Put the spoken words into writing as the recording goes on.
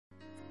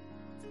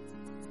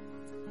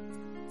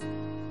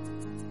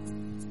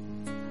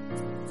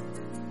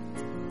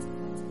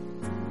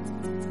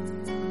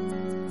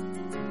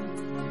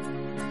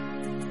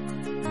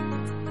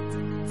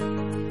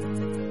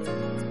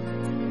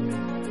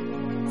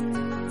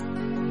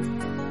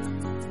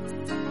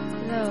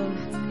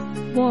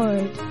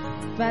word,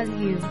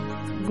 value,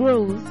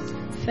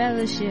 growth,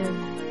 fellowship,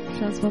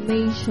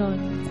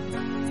 transformation.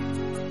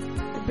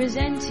 I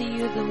present to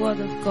you the word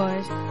of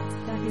God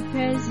that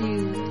prepares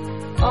you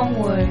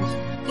onward,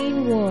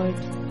 inward,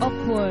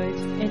 upward,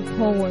 and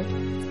forward.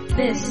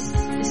 This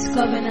is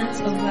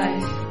Covenant of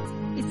Life.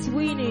 It's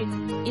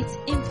winning, it's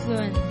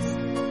influence,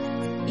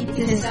 it's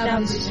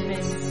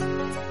establishment.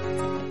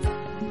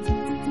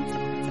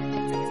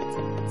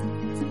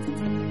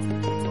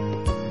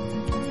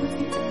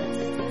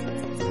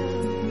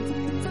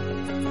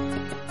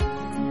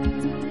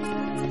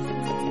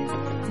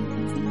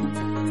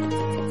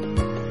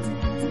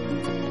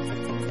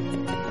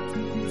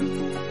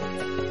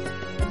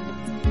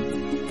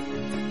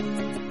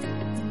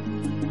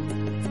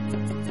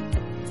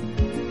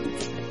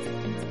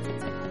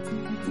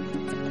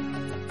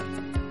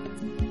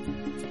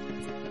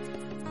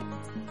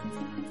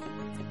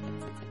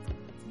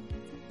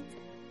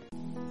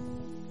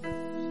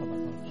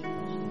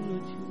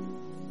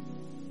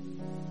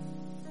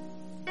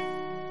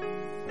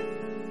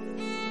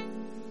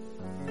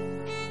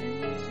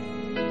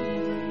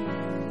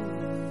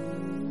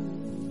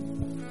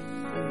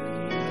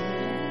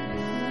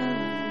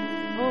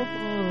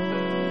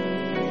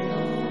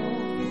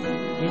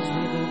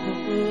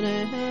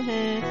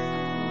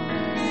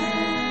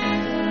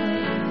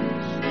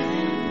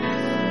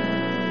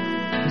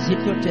 Is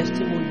it your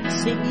testimony?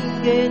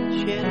 Singing in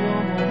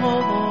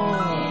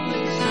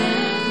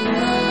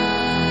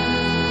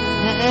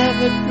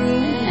ever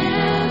true,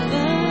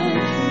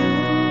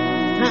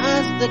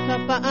 has the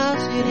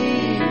capacity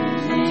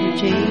to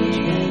change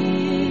me.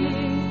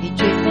 It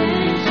changes.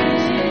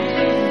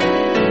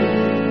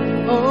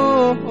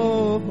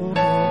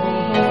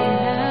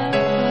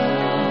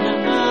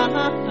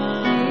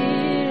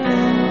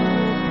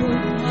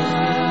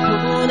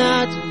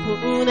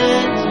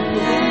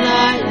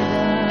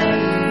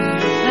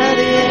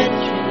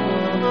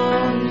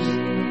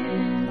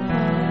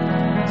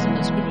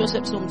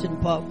 Said something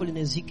powerful in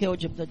Ezekiel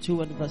chapter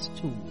 2 and verse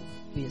 2.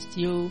 We are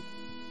still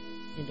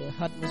in the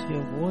atmosphere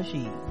of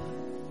worship.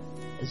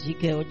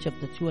 Ezekiel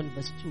chapter 2 and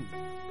verse 2.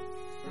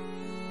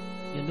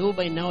 You know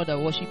by now that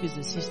worship is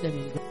a system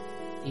in God.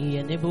 He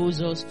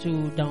enables us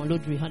to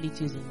download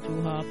realities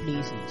into our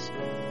places,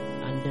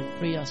 and then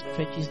prayer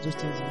stretches those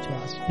things into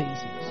our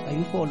spaces. Are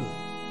you following?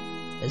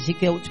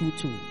 Ezekiel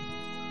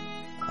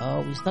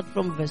 2:2. We start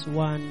from verse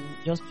 1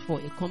 just for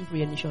a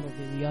comprehension of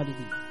the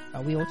reality.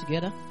 Are we all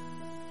together?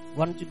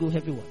 Want to go,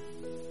 everyone?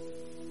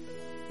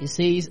 It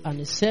says, and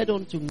he said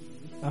unto me,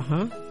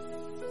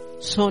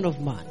 Son of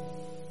man.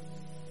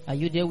 Are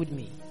you there with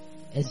me?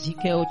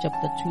 Ezekiel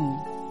chapter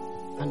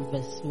 2 and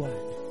verse 1.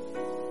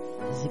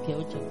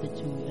 Ezekiel chapter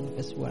 2 and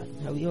verse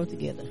 1. Are we all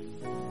together?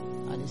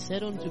 And he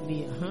said unto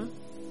me,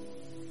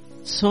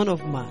 Son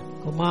of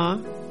man, come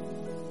on.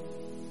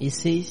 He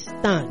says,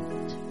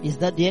 stand. Is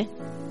that there?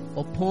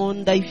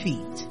 Upon thy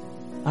feet,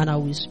 and I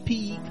will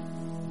speak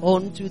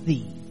unto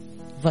thee.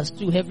 Verse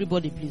 2,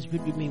 everybody please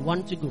read with me.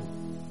 1 to go.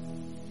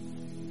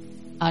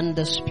 And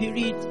the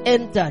Spirit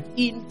entered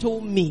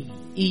into me.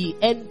 He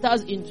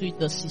enters into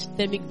the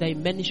systemic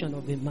dimension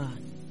of a man.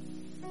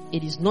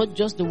 It is not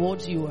just the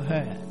words you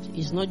heard.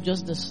 It's not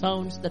just the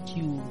sounds that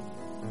you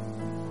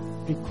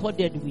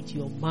recorded with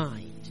your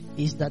mind.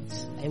 It's that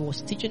I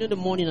was teaching in the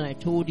morning and I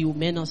told you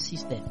men are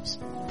systems.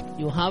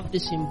 You have the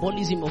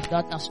symbolism of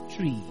that as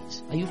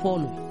trees. Are you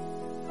following?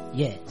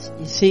 Yes,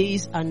 it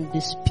says, and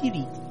the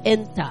Spirit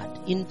entered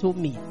into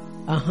me.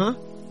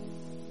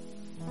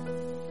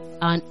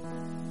 And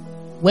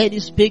when he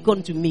spake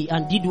unto me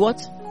and did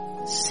what?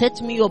 Set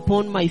me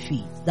upon my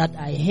feet, that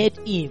I heard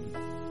him.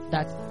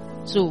 That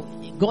so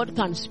God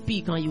can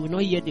speak and you will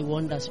not hear the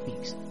one that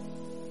speaks.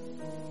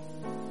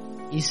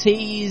 He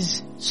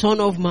says, Son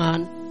of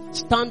man,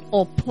 stand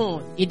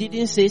upon. He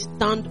didn't say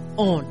stand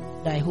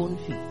on thy own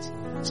feet.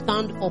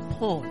 Stand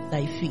upon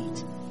thy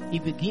feet. He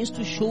begins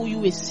to show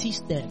you a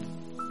system.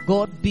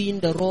 God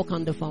being the rock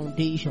and the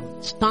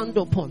foundation. Stand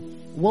upon.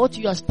 What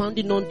you are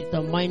standing on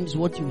determines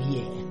what you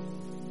hear.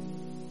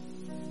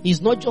 It's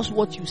not just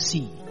what you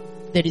see.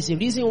 There is a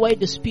reason why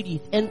the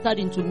Spirit entered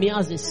into me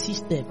as a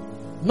system.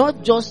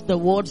 Not just the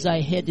words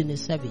I heard in a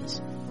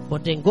service.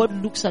 But then God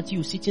looks at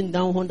you sitting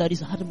down under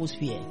this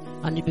atmosphere.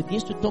 And He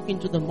begins to talk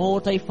into the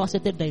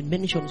multifaceted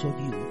dimensions of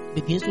you.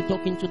 Begins to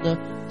talk into the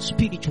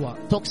spiritual.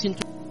 Talks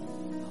into...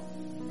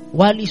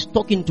 While He's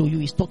talking to you,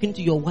 He's talking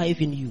to your wife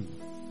in you.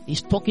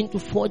 He's talking to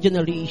 4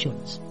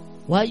 generations.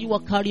 While you are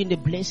carrying the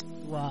blessing,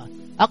 you are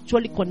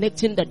actually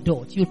connecting the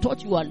dots. You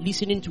thought you were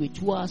listening to a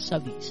 2-hour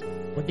service,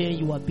 but then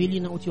you are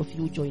building out your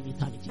future in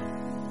eternity.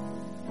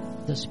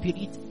 The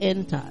Spirit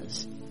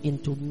enters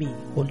into me,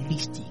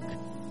 holistic.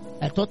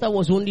 I thought I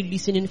was only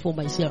listening for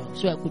myself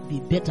so I could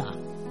be better.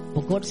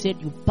 But God said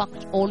you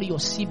packed all your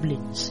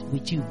siblings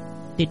with you.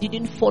 They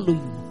didn't follow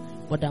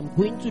you, but I'm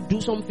going to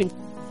do something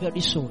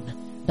very soon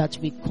that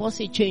will cause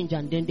a change,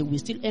 and then they will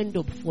still end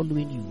up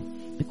following you.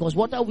 Because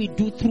what I will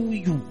do through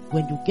you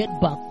when you get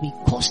back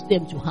will cause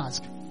them to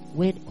ask,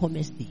 when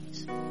cometh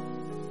this?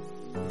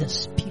 The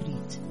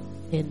Spirit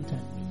entered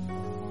me.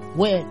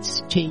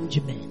 Words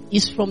change men.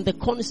 It's from the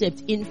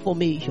concept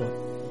information.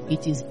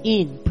 It is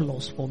in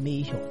plus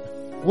formation.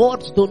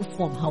 Words don't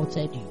form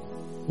outside you.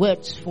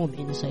 Words form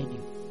inside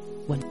you.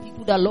 When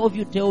people that love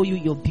you tell you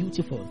you're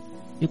beautiful,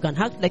 you can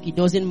act like it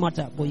doesn't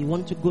matter, but you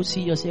want to go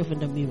see yourself in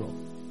the mirror.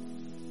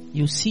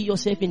 You see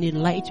yourself in a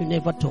light you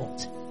never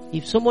thought.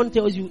 If someone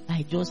tells you,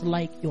 I just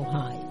like your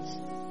eyes,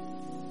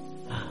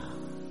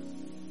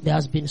 there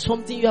has been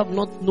something you have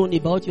not known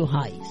about your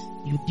eyes.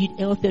 You did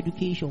health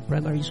education,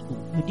 primary school.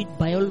 You did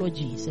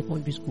biology,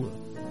 secondary school.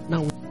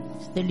 Now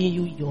it's telling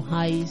you your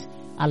eyes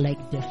are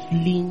like the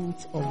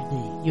flint of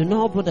the... You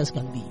know how brothers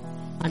can be.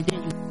 And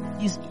then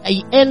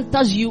it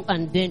enters you,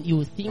 and then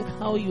you think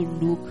how you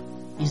look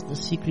is the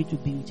secret to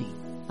beauty.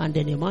 And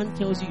then a man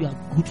tells you you are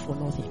good for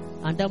nothing.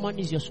 And that man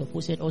is your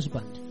supposed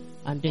husband.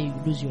 And then you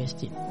lose your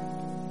esteem.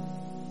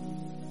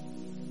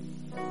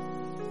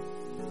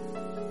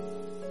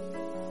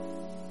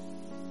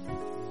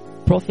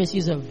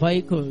 Prophecies are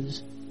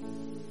vehicles,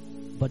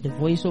 but the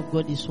voice of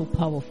God is so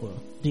powerful.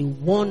 The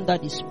one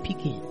that is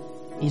speaking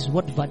is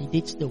what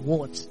validates the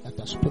words that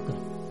are spoken.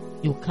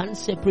 You can't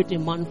separate a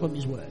man from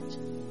his words.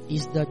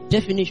 It's the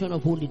definition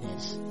of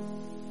holiness.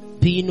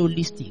 Being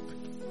holistic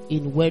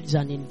in words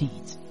and in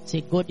deeds.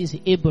 Say God is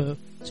able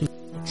to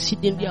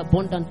exceedingly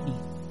abundantly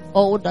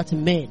all that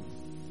men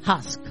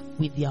ask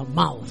with their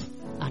mouth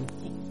and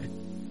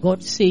think.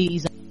 God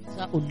says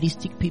are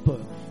holistic people,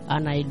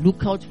 and I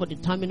look out for the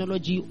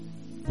terminology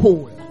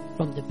whole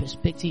from the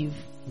perspective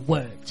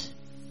words.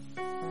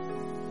 I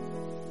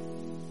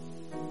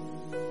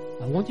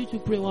want you to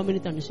pray 1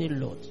 minute and say,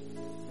 Lord,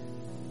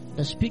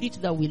 the spirit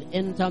that will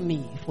enter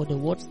me for the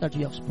words that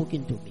you have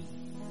spoken to me,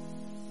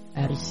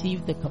 I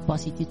receive the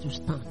capacity to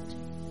stand,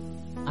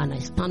 and I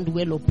stand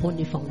well upon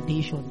the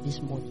foundation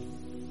this morning.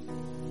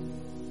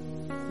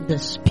 The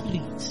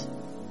spirit,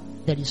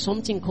 there is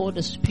something called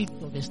the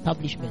spirit of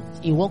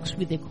establishment. It works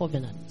with the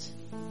covenant.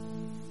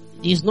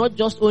 It's not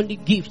just only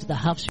gifts that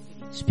have spirit.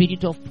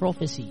 Spirit of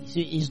prophecy. So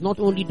it's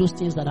not only those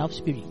things that have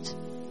spirit.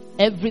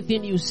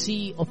 Everything you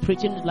see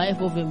operating the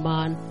life of a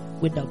man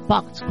with the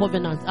pact,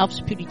 covenant, have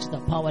spirits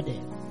that power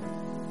them.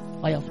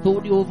 I have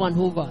told you over and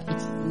over,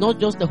 it's not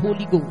just the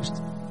Holy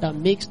Ghost that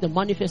makes the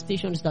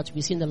manifestations that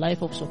we see in the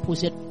life of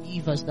supposed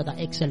believers that are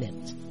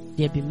excellent.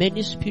 There be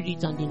many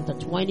spirits and the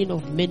intertwining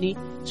of many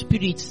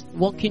spirits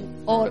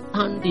working all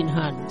hand in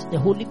hand. The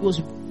Holy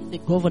Ghost, the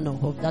governor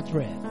of that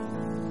realm.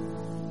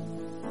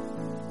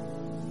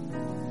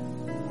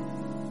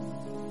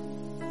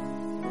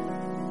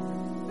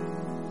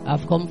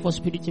 I've come for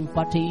spirit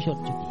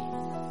impartation today.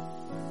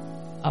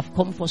 I've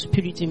come for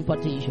spirit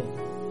impartation.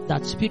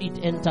 That spirit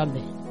enter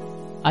me.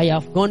 I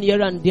have gone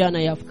here and there and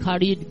I have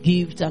carried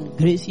gifts and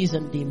graces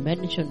and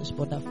dimensions,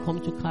 but I've come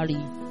to carry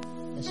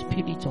the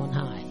spirit on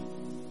high.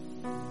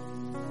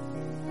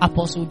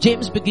 Apostle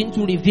James began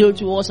to reveal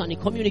to us, and he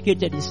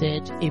communicated, he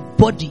said, a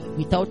body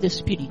without a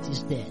spirit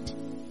is dead.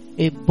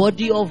 A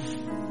body of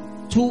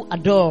 2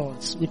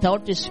 adults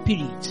without a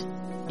spirit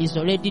is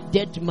already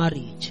dead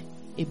marriage.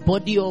 A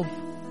body of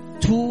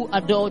 2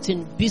 adults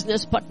in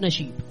business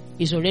partnership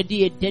is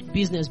already a dead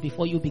business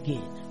before you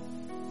begin.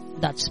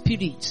 That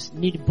spirits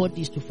need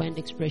bodies to find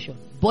expression.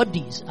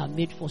 Bodies are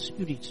made for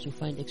spirits to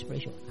find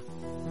expression.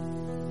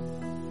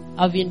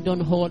 Having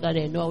done all that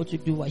I know how to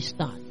do, I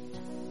stand.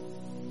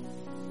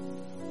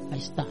 I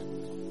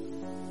stand.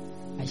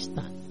 I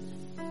stand.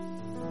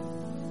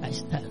 I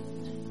stand.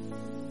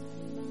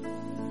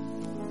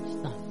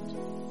 Stand.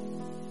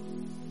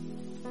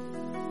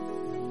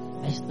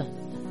 I stand.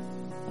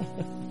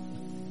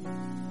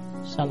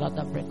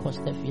 Salada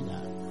precoste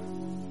fila.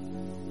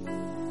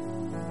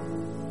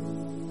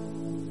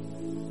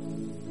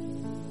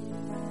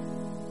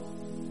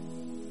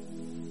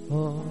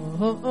 Oh,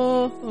 oh,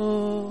 oh,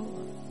 oh.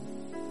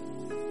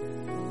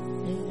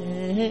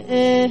 Eh,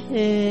 eh,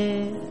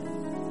 eh.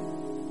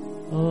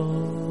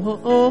 Oh, oh,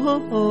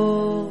 oh,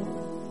 oh.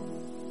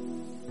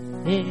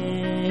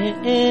 Eh,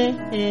 eh,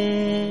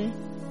 eh.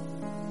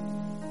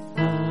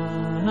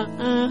 Ah,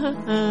 ah,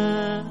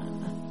 ah.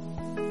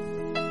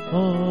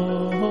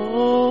 Oh,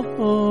 oh,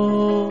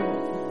 oh.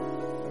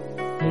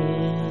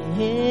 Eh,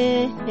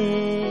 eh,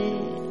 eh.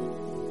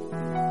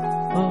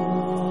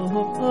 Oh,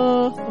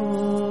 oh,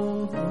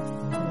 oh.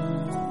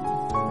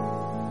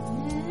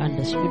 And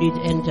the Spirit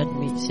entered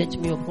me, set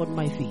me upon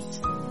my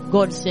feet.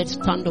 God said,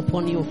 stand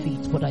upon your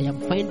feet. But I am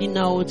finding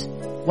out,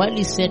 while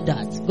he said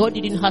that, God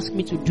didn't ask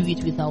me to do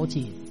it without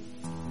him.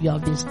 You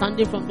have been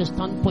standing from the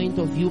standpoint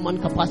of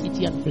human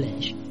capacity and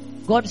flesh.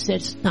 God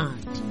said,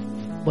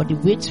 stand. But he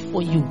waits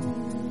for you,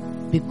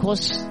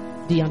 because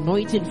the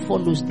anointing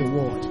follows the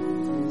word.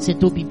 Say,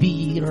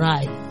 Toby,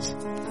 rise.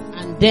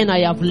 And then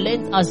I have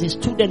learned as a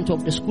student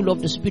of the school of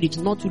the Spirit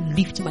not to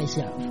lift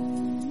myself.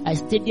 I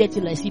stayed there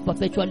till I see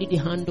perpetually the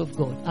hand of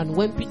God. And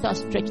when Peter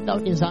stretched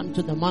out his hand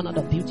to the man at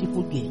the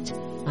beautiful gate,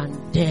 and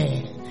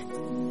then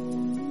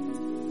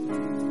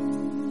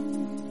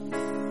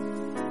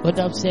God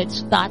have said,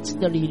 start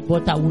the read,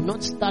 but I will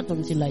not start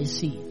until I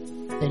see.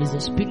 There is a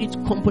spirit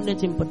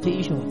component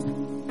impartation.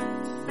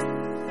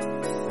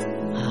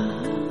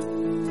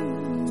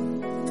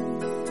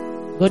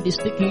 God is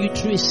taking you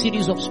through a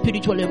series of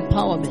spiritual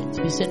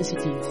empowerment. Be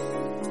sensitive.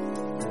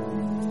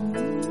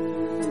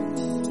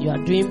 You are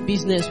doing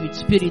business with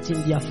spirits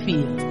in their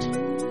field.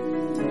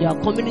 You are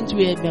coming into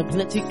a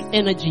magnetic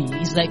energy.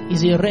 It's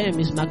a realm,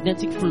 it's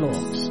magnetic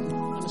flux.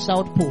 On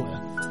South Pole,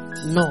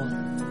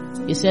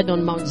 north. He said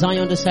on Mount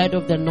Zion, the side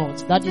of the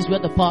north. That is where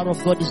the power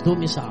of God is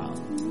domiciled.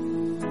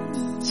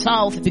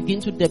 South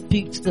begins to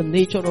depict the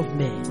nature of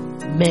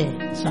man.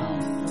 Man,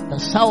 south. The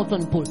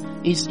southern pole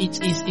is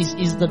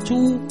the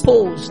two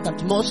poles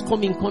that must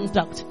come in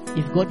contact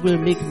if God will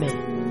make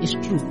man. It's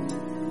true.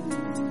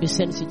 Be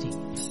sensitive.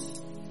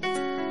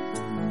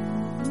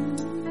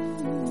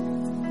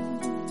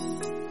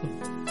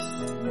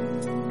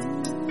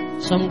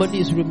 Somebody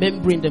is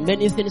remembering the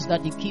many things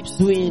that he keeps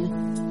doing,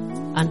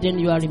 and then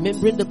you are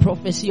remembering the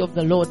prophecy of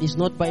the Lord is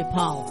not by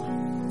power,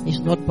 it's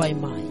not by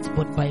might,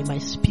 but by my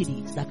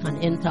spirit that can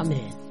enter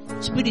man.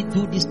 Spirit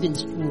do these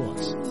things through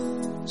us.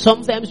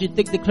 Sometimes we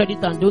take the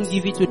credit and don't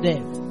give it to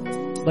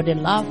them, but they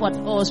laugh at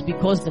us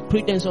because the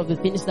credence of the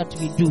things that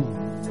we do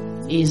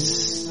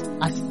is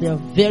at the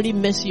very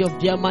mercy of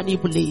their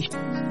manipulation.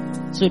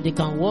 So they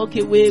can walk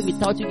away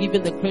without you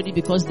giving the credit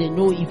because they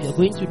know if you're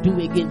going to do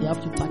again, they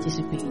have to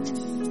participate.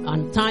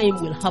 And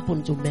time will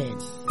happen to men.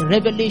 The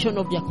revelation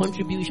of their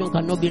contribution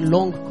cannot be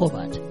long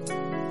covered.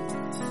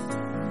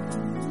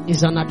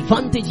 It's an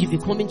advantage if you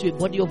come into a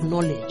body of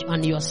knowledge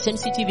and you are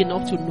sensitive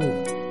enough to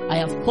know. I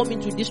have come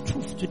into this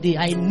truth today.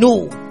 I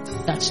know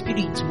that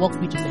spirits walk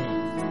with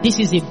men. This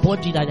is a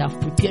body that I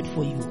have prepared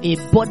for you. A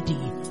body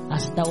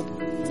as thou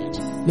prepared.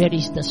 Where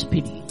is the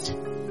spirit?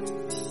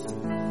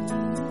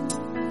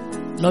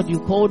 Lord, you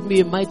called me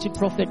a mighty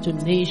prophet to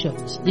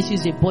nations. This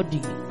is a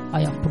body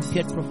I have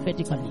prepared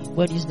prophetically.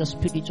 Where is the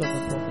spirit of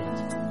the prophet?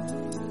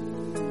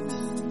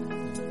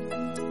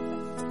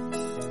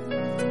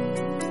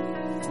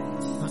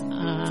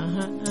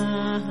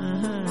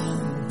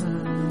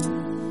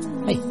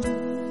 Hey.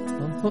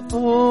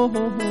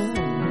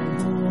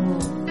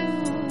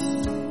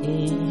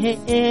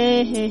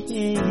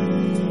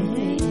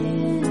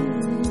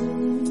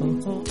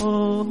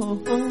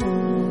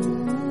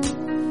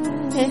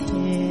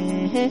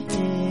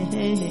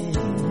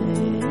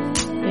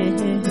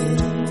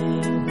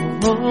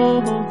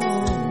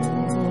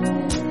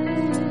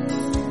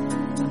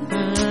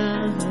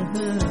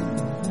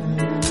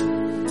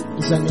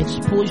 It's an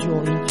exposure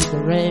into the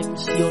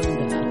realms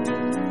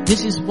yonder.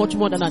 This is much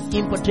more than an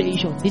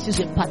impartation. This is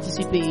a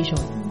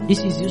participation. This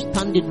is you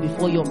standing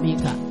before your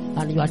maker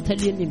and you are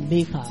telling him,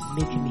 maker,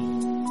 make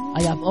me.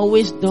 I have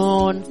always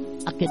done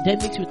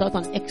academics without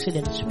an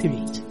excellent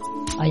spirit.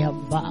 I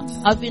am back.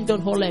 Having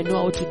done all I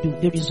know how to do.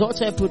 The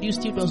results I produce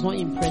still does not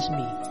impress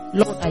me.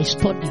 Lord, I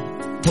study.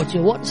 But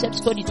your word said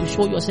study to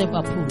show yourself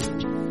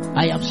approved.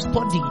 I have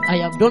studied. I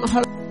have done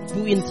how to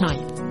do in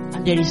time.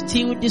 And there is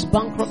still this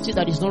bankruptcy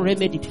that is not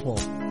remedied for.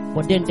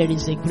 But then there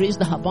is a grace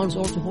that abounds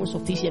all to whole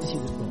sufficiency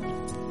with God.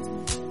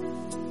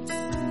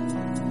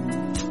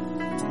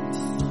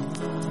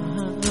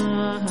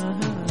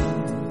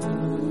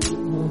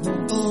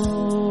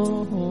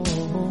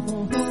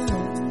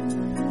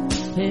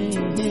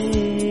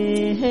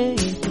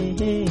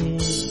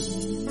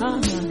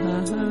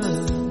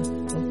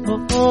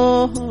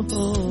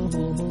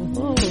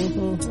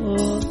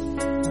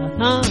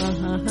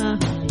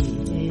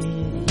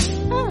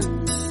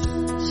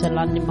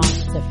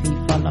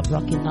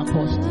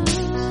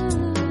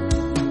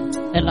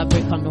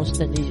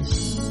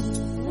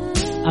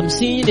 I'm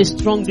seeing the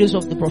strong grace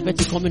of the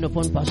prophetic coming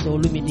upon Pastor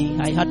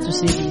Oluwatobiloba. I had to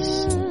say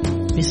this.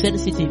 Be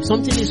sensitive.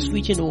 Something is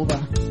switching over.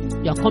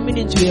 You are coming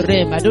into a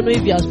realm. I don't know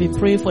if he has been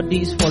praying for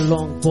this for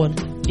long, but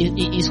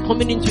it is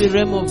coming into a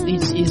realm of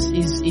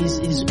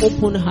is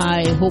open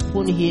high,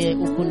 open here,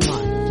 open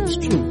mind. It's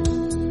true.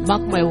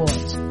 Mark my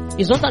words.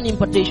 It's not an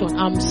impartation.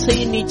 I'm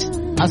saying it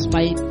as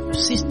my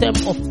system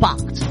of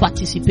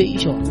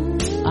participation,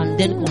 and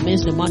then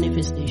commence the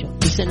manifestation.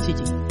 Be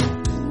sensitive.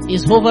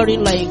 It's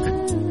hovering like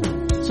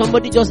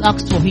somebody just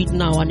asked for it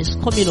now and it's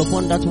coming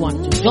upon that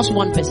one too. Just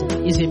one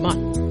person is a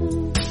man.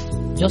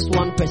 Just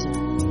one person.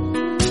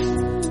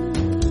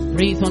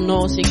 Breathe on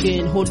us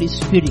again, Holy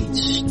Spirit.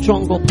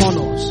 Strong upon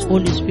us,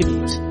 Holy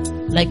Spirit.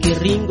 Like a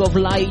ring of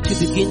light, you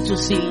begin to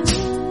see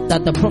it.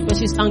 That the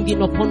prophecies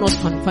hanging upon us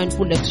can find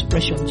full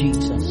expression,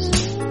 Jesus.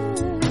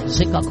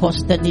 Zeka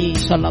Kosteni,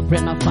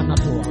 Salabrena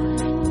Fanatua.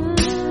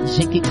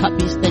 Zeki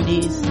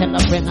Kabisteni,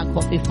 Salabrena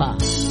Kofifa.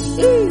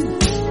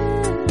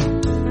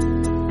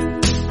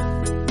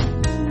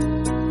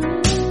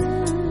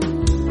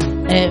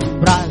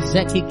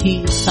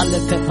 Brazekiki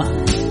Salefefa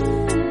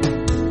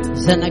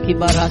Zenaki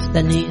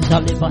Barastani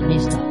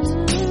Zalibanistas.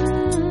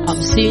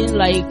 I'm seeing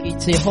like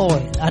it's a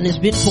oil and it's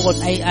been poured.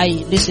 I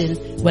listen,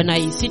 when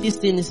I see these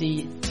things,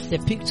 it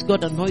depicts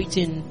God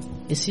anointing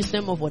a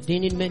system of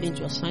ordaining men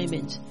into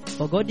assignments.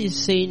 But God is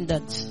saying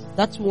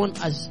that's one,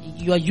 as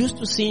you are used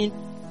to seeing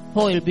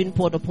oil being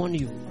poured upon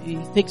you. He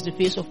takes the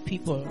face of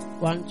people.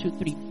 1, 2,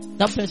 3.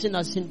 That person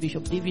has seen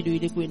Bishop David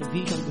Oyedepo in a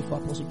vision before,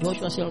 Apostle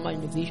Joshua Selma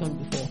in a vision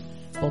before.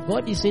 But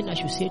God is saying I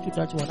should say to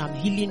that one, I'm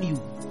healing you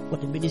for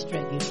the ministry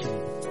I gave to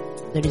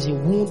you. There is a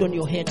wound on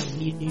your head I'm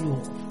leading you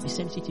off. Be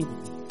sensitive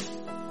with me.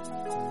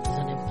 There's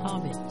an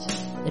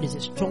empowerment. There is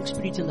a strong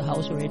spirit in the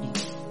house already.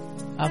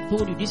 I've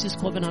told you this is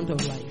covenant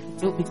of life.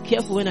 Don't be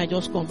careful when I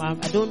just come. I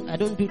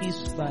don't do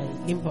this by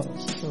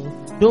impulse. So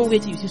don't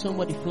wait till you see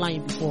somebody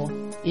flying before.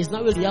 It's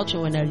not a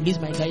reaction when I release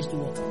my guys to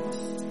work.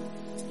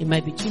 It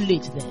might be too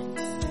late then.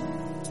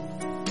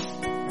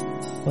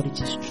 But it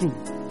is true.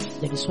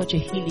 There is such a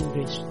healing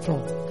grace.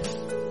 Strong.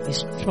 It's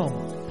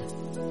strong.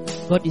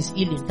 God is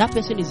healing. That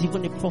person is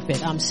even a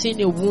prophet. I'm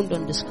seeing a wound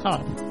on the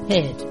scalp,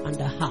 head, and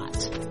the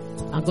heart.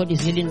 And God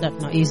is healing that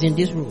now. He's in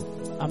this room.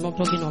 I'm not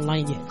talking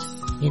online yet.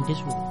 In this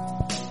room.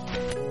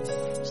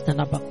 Stand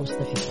up,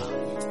 Akostefika.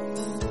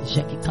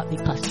 Jackie Kabi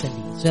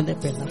Casteli.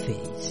 Zelebrena Fe.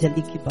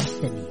 Zeliki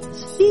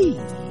Bastelis.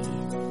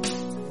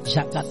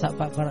 Jakata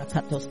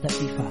Bavarakato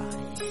Stefify.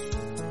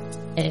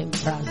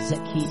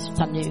 Embrazeki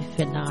Stane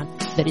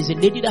Fenan. There is a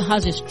lady that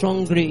has a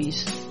strong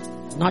grace.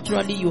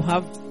 Naturally, you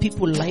have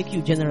people like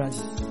you generally.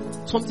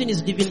 Something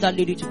is leaving that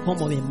lady to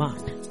come of a man.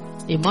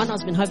 A man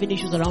has been having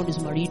issues around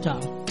his marital.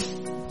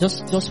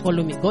 Just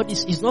follow me. God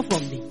is not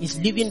from me. He's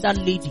leaving that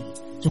lady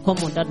to come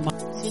on that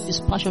man. See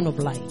this passion of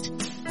light.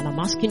 And I'm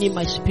asking in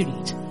my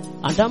spirit.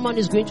 And that man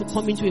is going to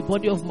come into a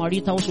body of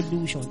marital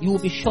solution. You will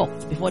be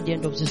shocked before the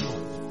end of this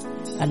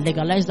month. And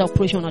legalize the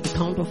operation at the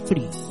count of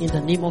 3. In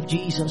the name of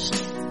Jesus.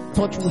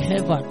 Touch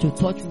whoever to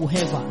touch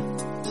whoever.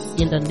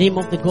 In the name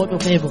of the God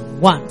of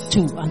heaven. 1,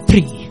 2, and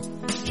 3.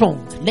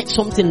 Strong. Let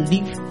something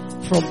live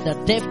from the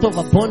depth of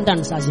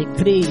abundance as a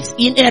grace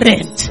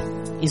inherent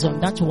is on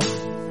that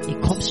one.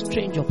 It comes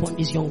strange upon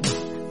this young man.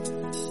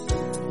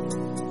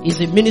 It's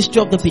the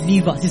ministry of the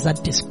believers. It's a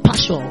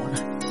dispassion.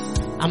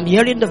 I'm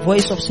hearing the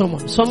voice of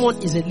someone.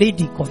 Someone is a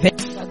lady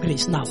coveting that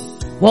grace now.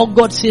 What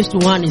God says to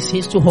one, He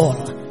says to all.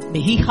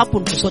 May He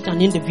happen to such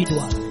an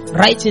individual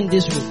right in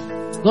this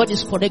room. God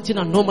is correcting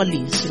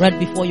anomalies right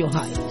before your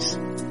eyes.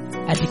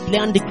 I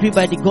declare and decree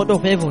by the God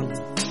of heaven.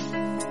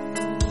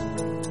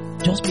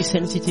 Just be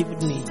sensitive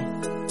with me.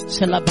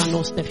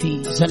 Celabanos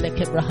tefi,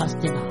 zelekebra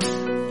hastina.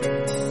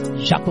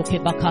 Jacoke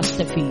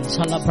bakastefi,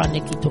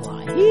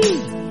 salabranekitoa.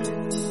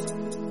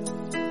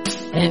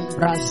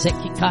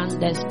 Embrazeki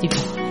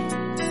kandestify.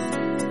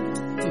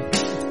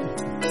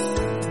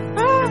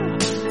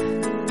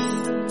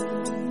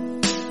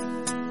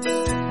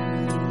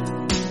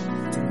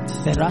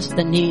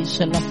 Berastani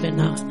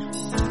selafenan.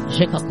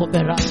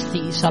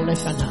 Jekakoberasti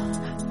salefenan.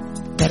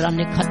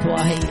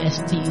 Beranekatoahe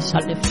esti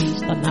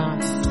salefistana.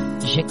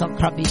 Jeka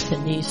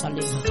krabistani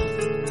salina.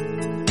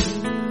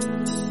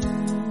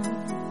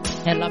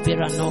 Ela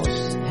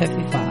biranos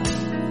hefifai.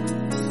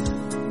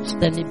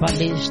 Steni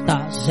balista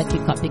zeki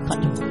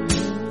kapikatu.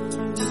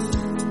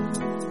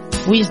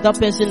 Who is that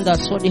person that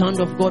saw the hand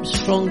of God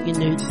strong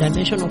in a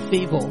dimension of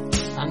favor?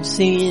 I'm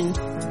seeing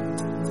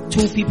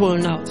 2 people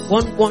now.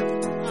 One,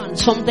 and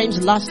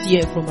sometimes last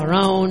year from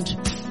around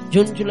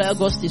June, July,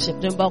 August,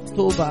 September,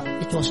 October,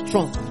 it was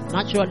strong.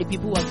 Naturally,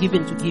 people were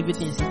given to give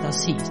it in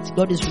ceased.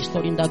 God is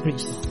restoring that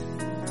grace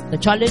now. The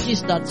challenge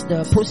is that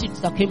the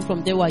proceeds that came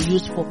from there were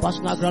used for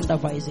personal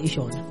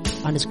grandization.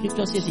 And the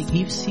scripture says He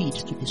gives seed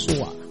to the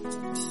sower.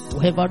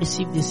 Whoever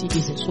received the seed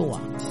is a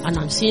sower. And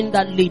I'm seeing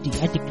that lady.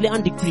 I declare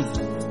and decree,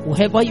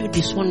 whoever you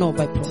dishonor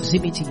by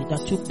proximity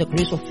that took the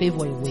grace of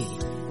favor away,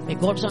 may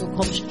God's hand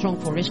come strong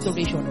for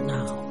restoration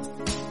now.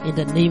 In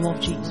the name of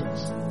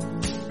Jesus.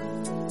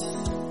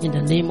 In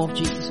the name of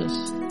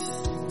Jesus.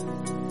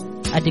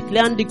 I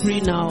declare and decree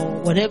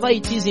now, whatever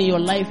it is in your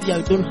life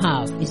you don't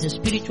have is a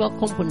spiritual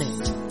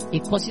component.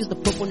 It causes the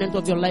proponent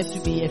of your life to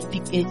be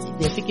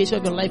the efficacy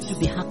of your life to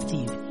be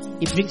active.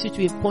 It brings you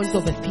to a point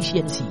of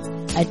efficiency.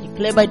 I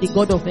declare by the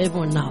God of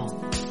heaven now,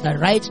 the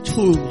right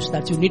tools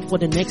that you need for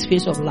the next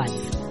phase of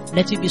life,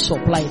 let it be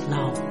supplied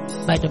now.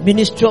 By the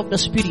ministry of the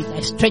Spirit, I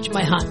stretch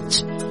my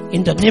hands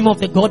in the name of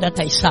the God that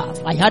I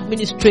serve. I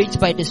administrate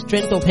by the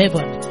strength of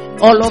heaven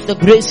all of the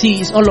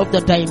graces, all of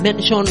the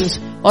dimensions,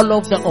 all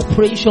of the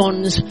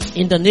operations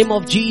in the name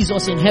of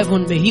Jesus in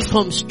heaven. May He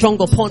come strong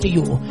upon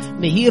you.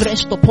 May He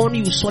rest upon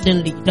you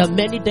suddenly. The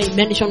many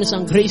dimensions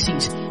and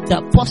graces,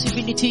 the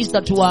possibilities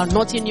that were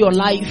not in your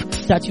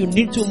life that you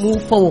need to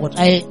move forward.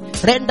 I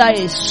render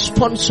a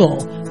sponsor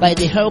by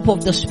the help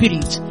of the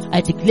Spirit.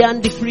 I declare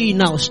and decree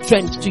now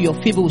strength to your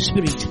feeble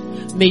spirit.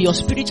 May your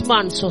spirit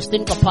man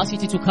sustain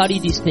capacity to carry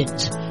these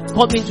things.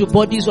 Come into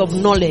bodies of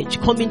knowledge.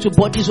 Come into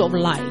bodies of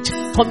light.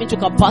 Come into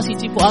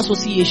capacity for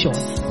association.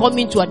 Come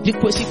into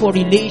adequacy for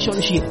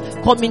relationship.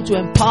 Come into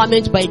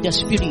empowerment by the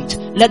Spirit.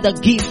 Let the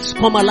gifts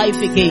come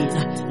alive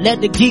again. Let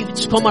the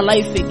gifts come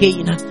alive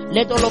again.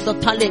 Let all of the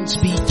talents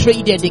be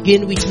traded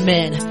again with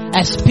men.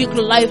 I speak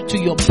life to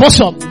your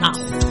bosom now.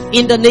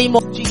 In the name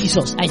of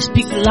Jesus, I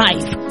speak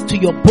life to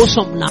your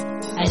bosom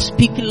now. I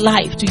speak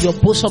life to your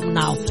bosom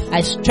now.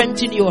 I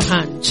strengthen your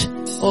hands.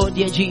 Oh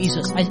dear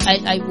Jesus.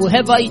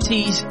 Whoever it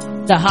is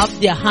that have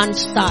their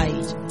hands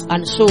tied,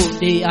 and so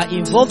they are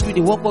involved with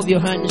the work of your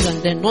hands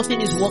and then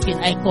nothing is working,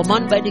 I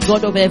command by the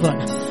God of heaven,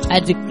 I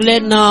declare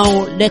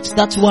now, let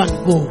that one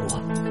go.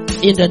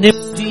 In the name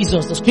of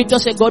Jesus. The scripture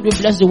says God will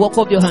bless the work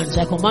of your hands.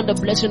 I command a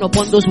blessing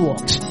upon those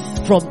works.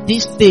 from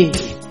this day,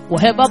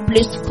 whatever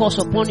placed curse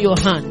upon your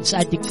hands,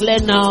 I declare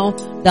now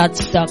that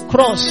the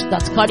cross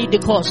that carried the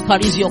curse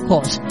carries your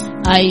curse.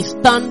 I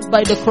stand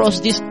by the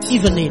cross this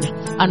evening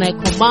and I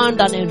command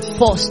and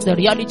enforce the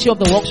reality of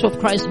the works of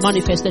Christ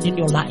manifested in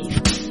your life.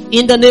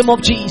 In the name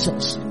of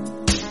Jesus.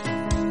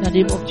 The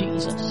name of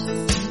Jesus.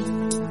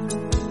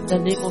 The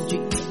name of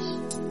Jesus.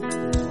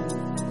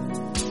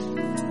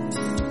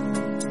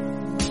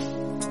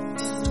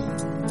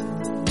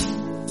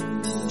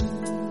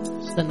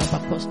 Stand up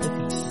across the feet.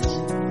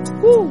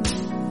 Woo.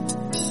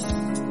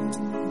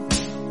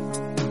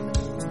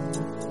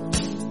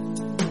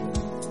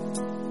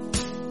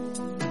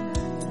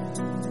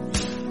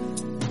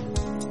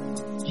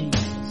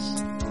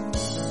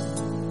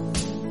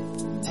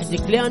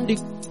 Declare and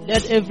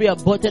let every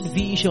aborted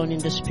vision in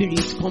the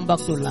spirit come back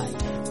to life.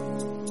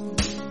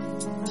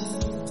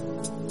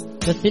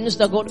 The things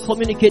that God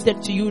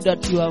communicated to you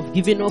that you have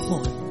given up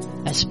on,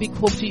 I speak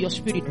hope to your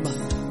spirit,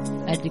 man.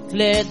 I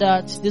declare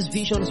that these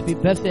visions be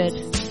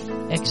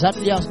birthed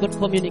exactly as God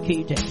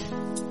communicated.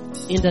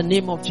 In the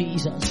name of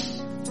Jesus.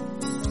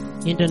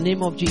 In the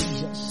name of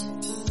Jesus.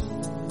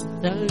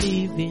 The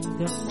living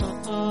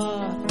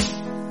God,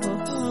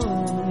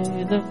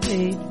 the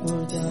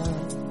faithful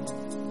God.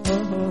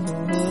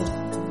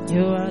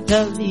 You are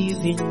the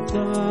living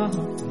God.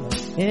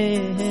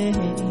 Hey, hey,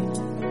 hey.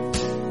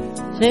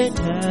 Say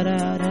da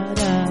da da da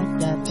da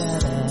da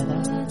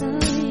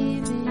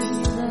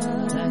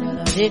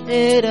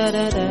da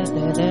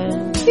da da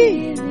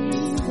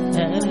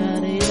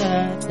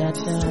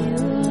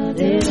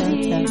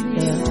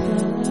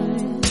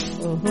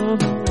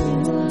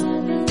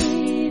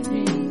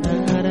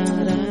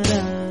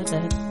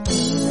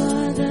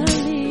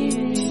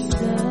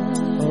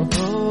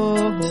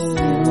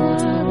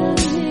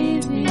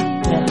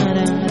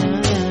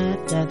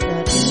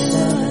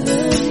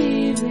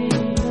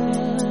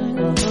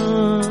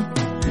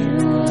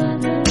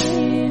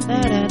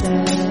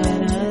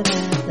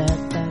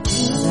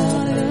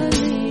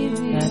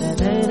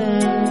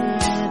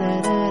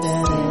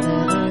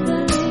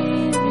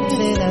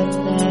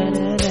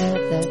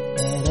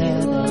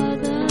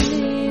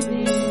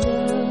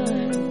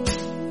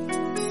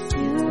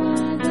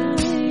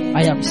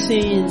I am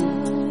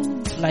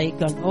seeing like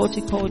an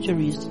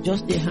horticulturist,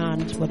 just the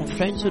hand, but I'm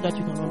trying so that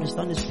you can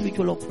understand the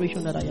spiritual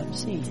operation that I am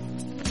seeing.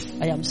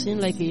 I am seeing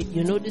like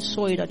the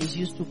soil that is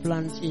used to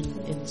plant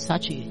in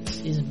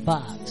sachets, is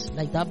bags,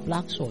 like that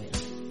black soil.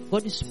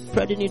 God is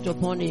spreading it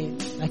upon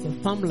like a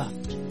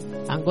farmland,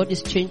 and God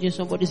is changing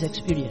somebody's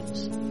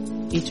experience.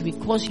 It will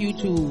cause you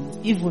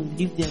to even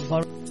leave the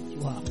environment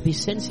you are. Be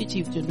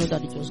sensitive to know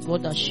that it was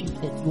God that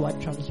shifted, you are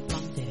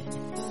transplanted.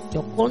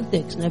 Your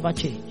context never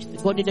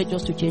changed. God needed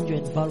just to change your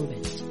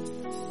environment.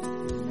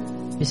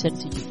 Be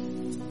sensitive.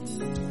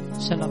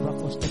 Someone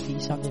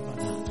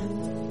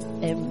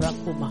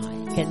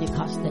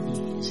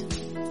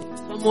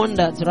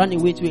that ran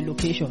away to a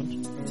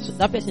location. So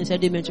that person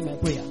said amen to my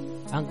prayer.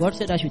 And God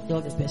said I should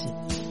tell the person,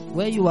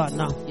 where you are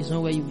now is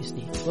not where you will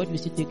stay. God will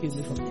still take you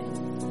away from there.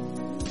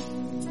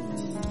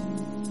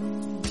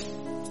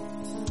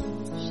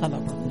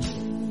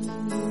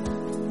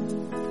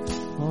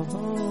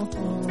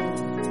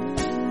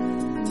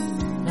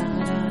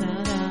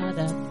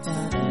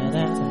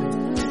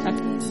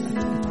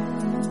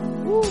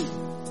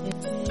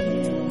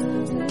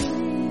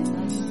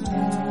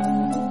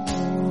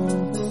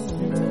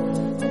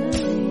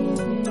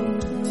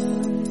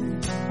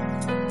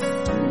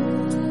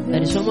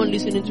 There is someone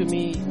listening to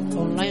me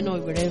online or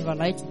wherever,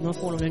 like not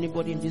fall on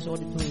anybody in this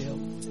auditorium,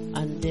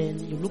 and then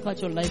you look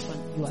at your life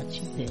and you are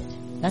cheated.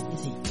 That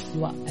is it.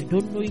 I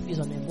don't know if it's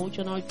an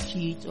emotional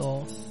cheat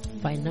or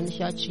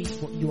financial cheat,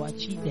 but you are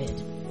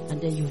cheated,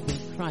 and then you've been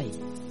crying.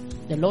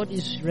 The Lord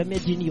is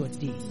remedying your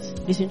deeds.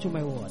 Listen to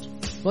my word.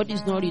 God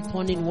is not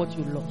returning what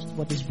you lost,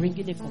 but is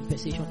bringing a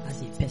compensation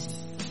as a person.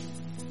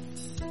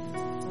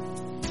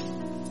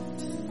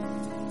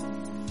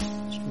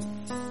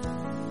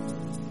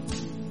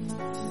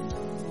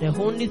 The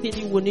only thing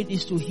you will need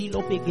is to heal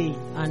up again,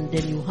 and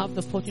then you have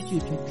the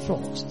fortitude to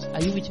trust.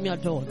 Are you with me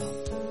at all now?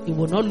 It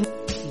will not look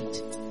like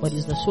it, but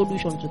it's the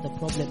solution to the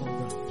problem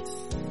on ground.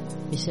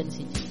 Be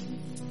sensitive.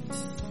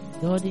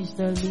 God is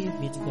the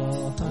living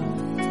God,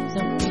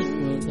 the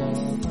faithful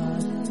God.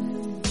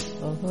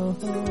 Oh,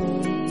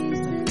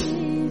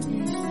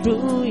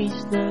 true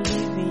is the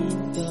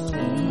living God.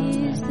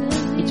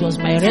 It was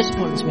my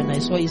response when I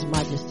saw His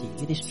Majesty.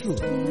 It is true.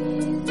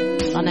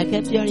 And I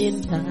kept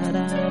hearing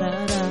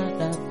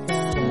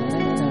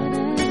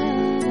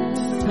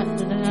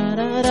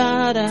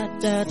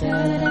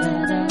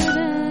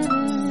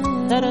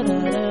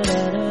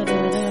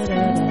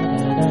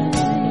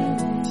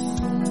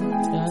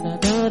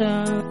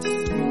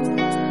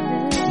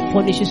It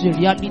furnishes the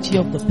reality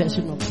of the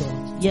person of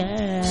God.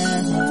 Yes,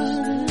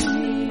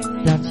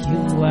 that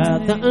you are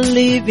the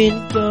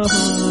living God.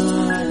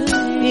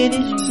 It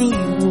is true,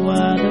 you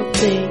are the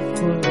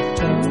faithful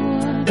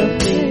God, the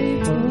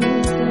faithful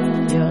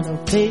God. You are the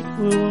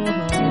faithful God.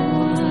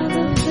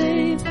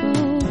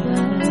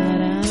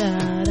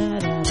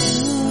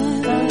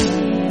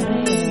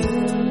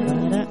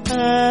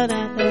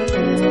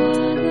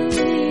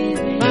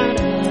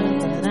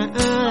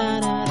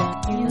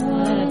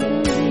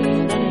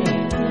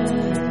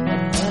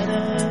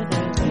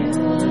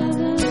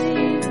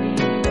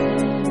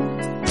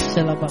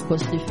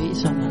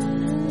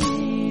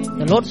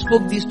 The Lord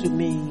spoke this to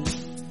me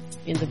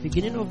in the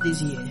beginning of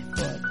this year,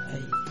 but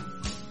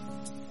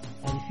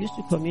I refuse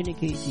to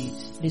communicate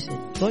it. Listen,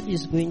 God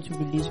is going to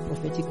release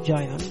prophetic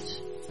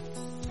giants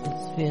in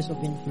spheres of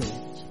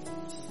influence.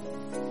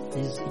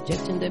 He's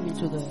ejecting them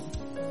into the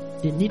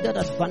needed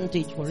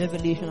advantage for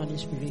revelation and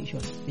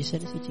inspiration. Be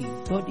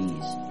sensitive. God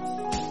is,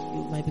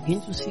 you might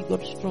begin to see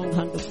God's strong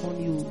hand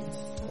upon you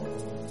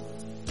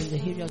in the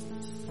area.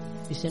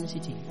 Be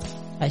sensitive.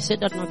 I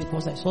said that now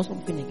because I saw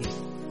something again.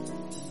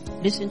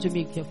 Listen to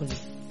me carefully.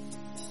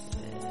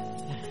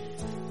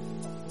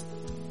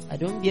 I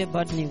don't bear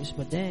bad news,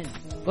 but then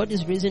God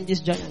is raising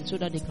this giant so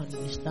that they can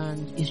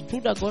withstand. It's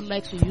true that God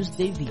likes to use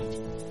David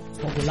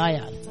for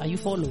Goliath. Are you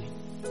following?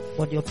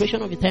 But the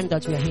operation of the time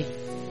that we are in,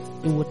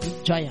 it would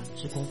need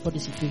giants to confront the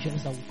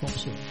situations that will come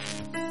soon.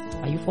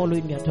 Are you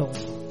following me at all?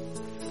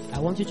 I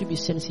want you to be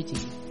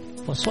sensitive.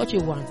 For such a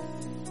one,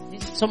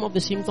 some of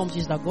the symptoms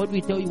is that God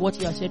will tell you what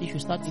He has said you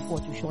should start before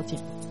to shorten.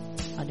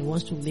 And He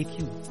wants to make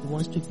you. He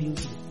wants to build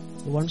you.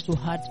 He wants to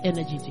add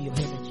energy to your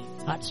energy.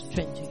 Add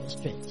strength to your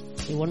strength.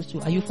 He wants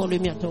to. Are you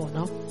following me at all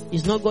now?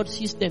 It's not God's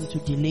system to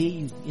delay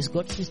you. It's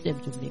God's system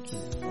to make you.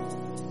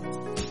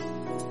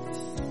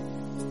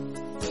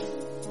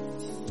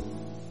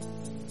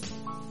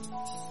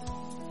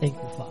 Thank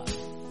you, Father.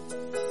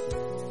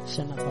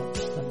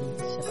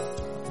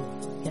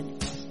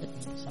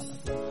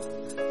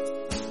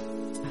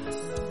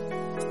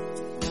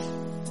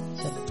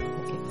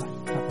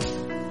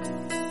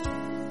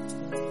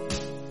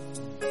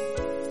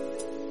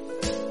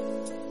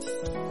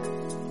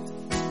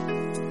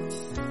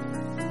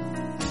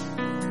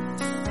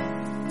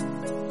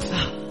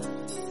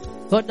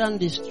 God done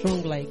this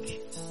strong, like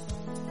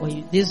when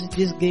you, this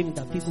game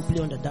that people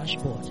play on the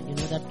dashboard. You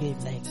know that game,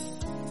 like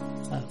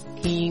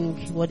King.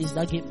 What is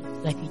that game?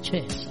 Like a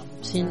chess.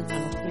 I'm seeing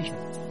an operation.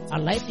 A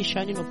light is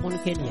shining upon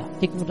Kenya.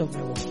 Take note of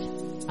my word.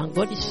 And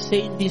God is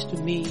saying this to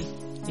me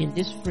in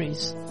this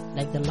phrase,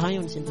 like the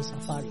lions in the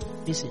safari.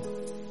 Listen,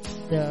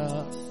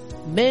 the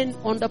men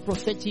under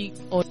prophetic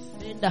or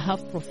men that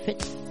have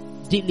prophetic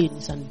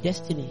dealings and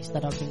destinies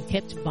that have been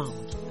kept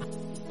bound,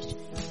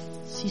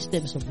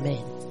 systems of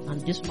men. And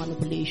this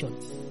manipulation,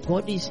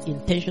 God is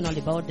intentional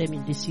about them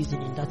in this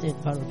season, in that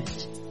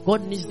environment.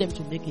 God needs them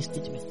to make a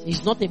statement.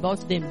 It's not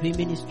about them doing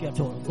ministry at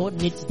all. God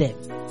needs them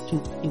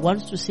to, He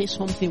wants to say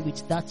something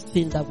with that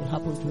thing that will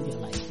happen to their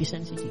life. Be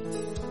sensitive.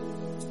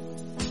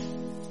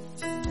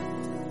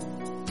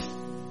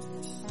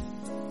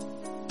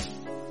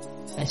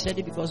 I said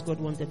it because God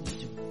wanted me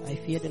to. I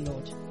fear the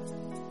Lord.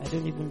 I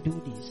don't even do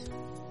this.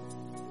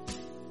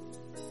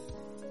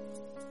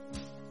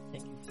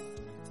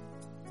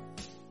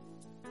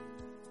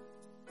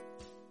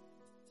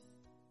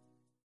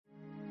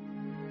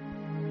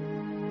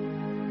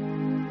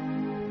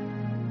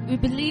 We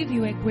believe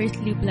you are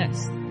greatly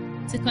blessed.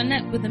 To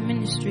connect with the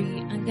ministry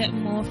and get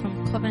more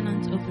from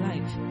Covenant of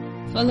Life,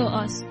 follow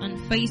us on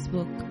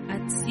Facebook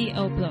at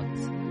CL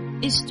Blogs,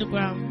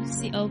 Instagram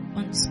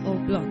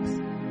CL_Blogs,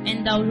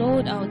 and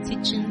download our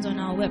teachings on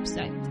our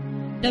website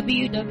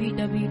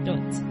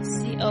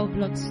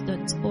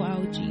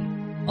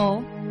www.clblogs.org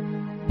or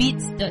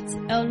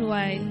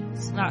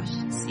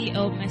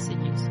bit.ly/CL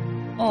messages,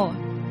 or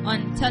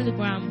on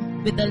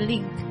Telegram with the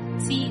link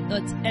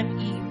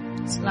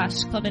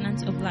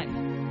t.me/Covenant of Life.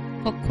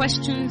 For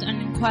questions and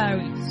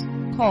inquiries,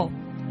 call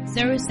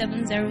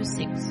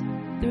 0706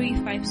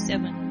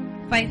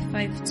 357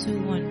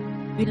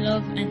 5521. We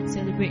love and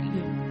celebrate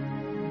you.